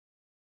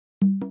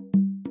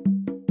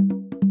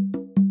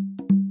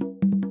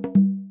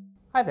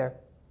Hi there,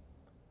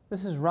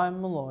 this is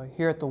Malloy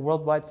here at the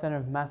Worldwide Center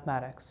of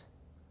Mathematics.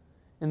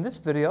 In this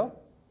video,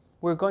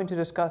 we're going to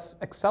discuss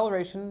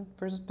acceleration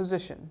versus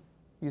position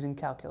using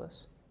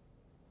calculus.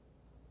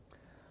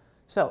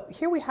 So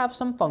here we have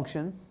some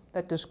function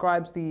that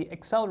describes the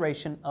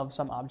acceleration of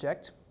some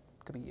object.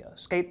 It could be a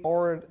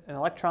skateboard, an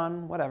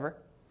electron, whatever.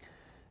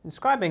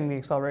 Describing the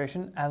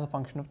acceleration as a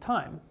function of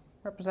time,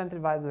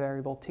 represented by the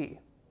variable t.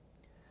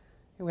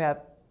 Here we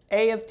have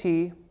a of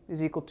t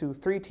is equal to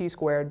 3t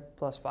squared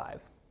plus 5.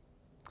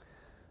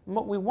 And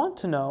what we want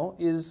to know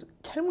is,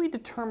 can we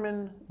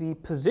determine the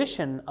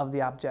position of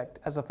the object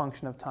as a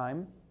function of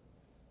time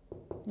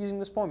using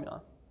this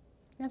formula?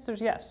 The answer is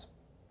yes.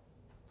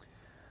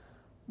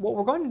 What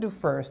we're going to do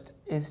first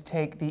is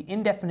take the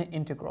indefinite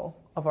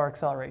integral of our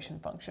acceleration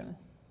function.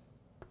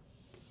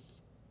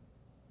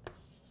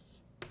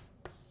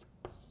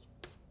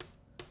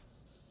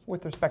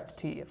 With respect to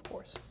t, of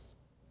course.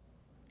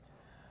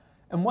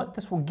 And what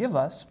this will give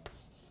us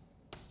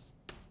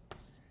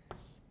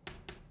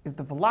is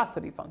the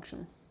velocity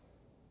function.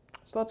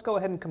 So let's go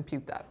ahead and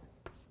compute that.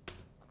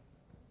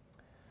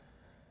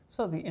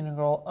 So the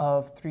integral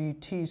of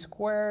 3t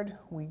squared,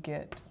 we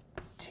get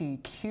t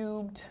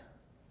cubed.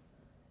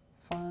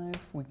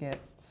 5, we get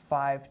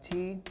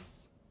 5t,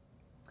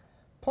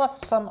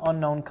 plus some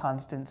unknown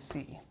constant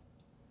c.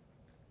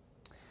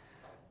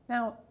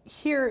 Now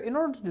here, in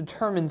order to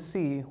determine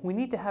c, we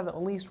need to have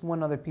at least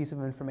one other piece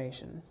of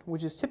information,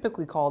 which is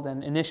typically called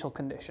an initial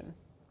condition.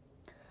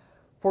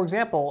 For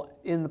example,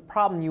 in the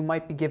problem you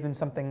might be given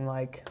something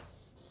like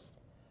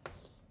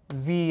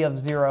v of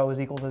 0 is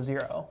equal to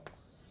 0,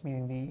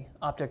 meaning the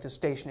object is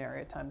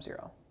stationary at time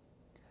 0.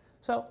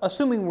 So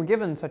assuming we're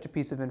given such a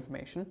piece of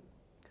information,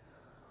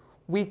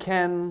 we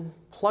can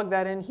plug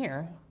that in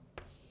here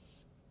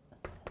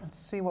and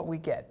see what we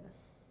get.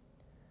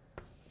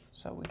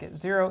 So we get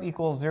 0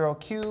 equals 0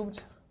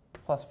 cubed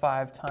plus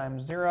 5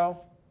 times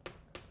 0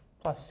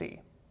 plus c.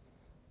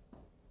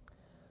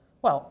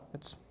 Well,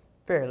 it's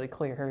fairly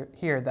clear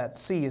here that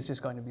c is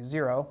just going to be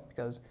 0,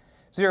 because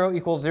 0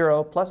 equals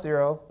 0 plus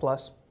 0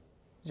 plus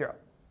 0.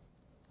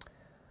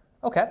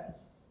 Okay,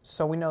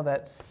 so we know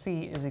that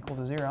c is equal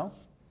to 0.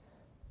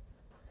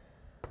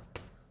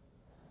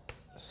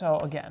 So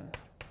again,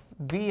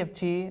 v of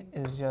t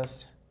is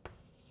just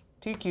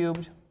t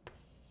cubed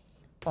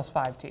plus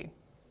 5t.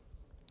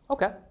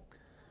 Okay,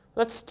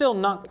 that's still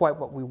not quite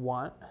what we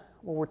want.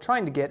 What we're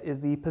trying to get is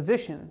the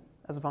position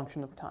as a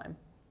function of time.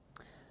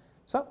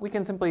 So we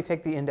can simply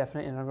take the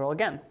indefinite integral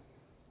again.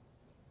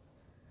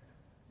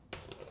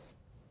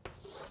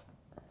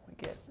 We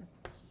get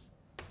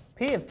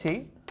p of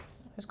t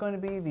is going to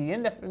be the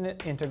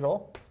indefinite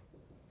integral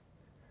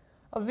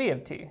of v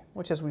of t,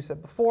 which, as we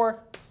said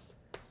before,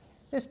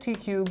 is t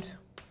cubed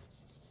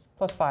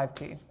plus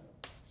 5t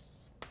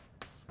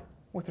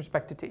with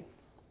respect to t.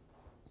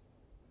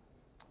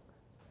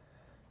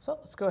 So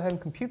let's go ahead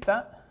and compute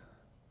that.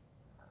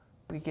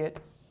 We get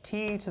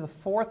t to the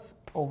 4th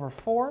over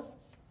 4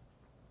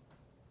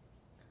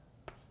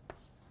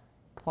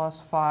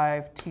 plus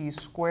 5t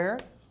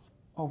squared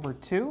over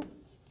 2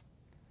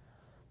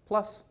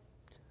 plus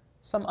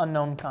some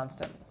unknown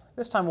constant.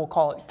 This time we'll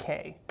call it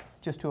k,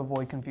 just to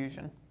avoid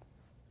confusion.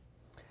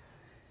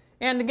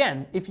 And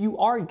again, if you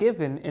are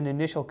given an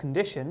initial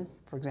condition,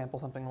 for example,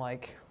 something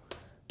like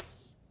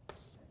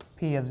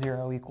p of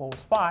 0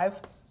 equals 5,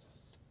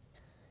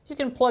 you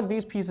can plug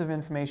these pieces of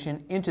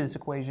information into this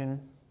equation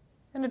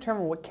and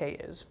determine what k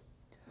is.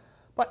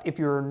 But if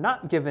you're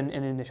not given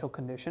an initial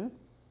condition,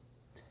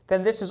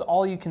 then this is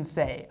all you can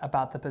say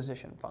about the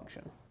position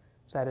function.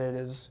 So that it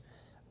is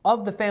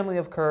of the family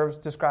of curves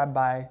described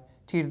by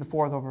t to the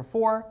 4th over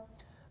 4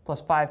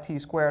 plus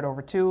 5t squared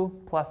over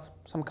 2 plus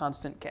some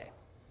constant k.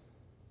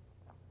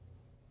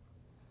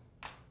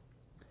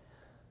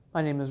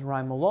 My name is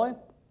Malloy,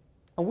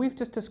 and we've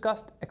just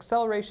discussed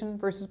acceleration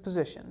versus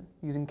position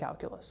using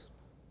calculus.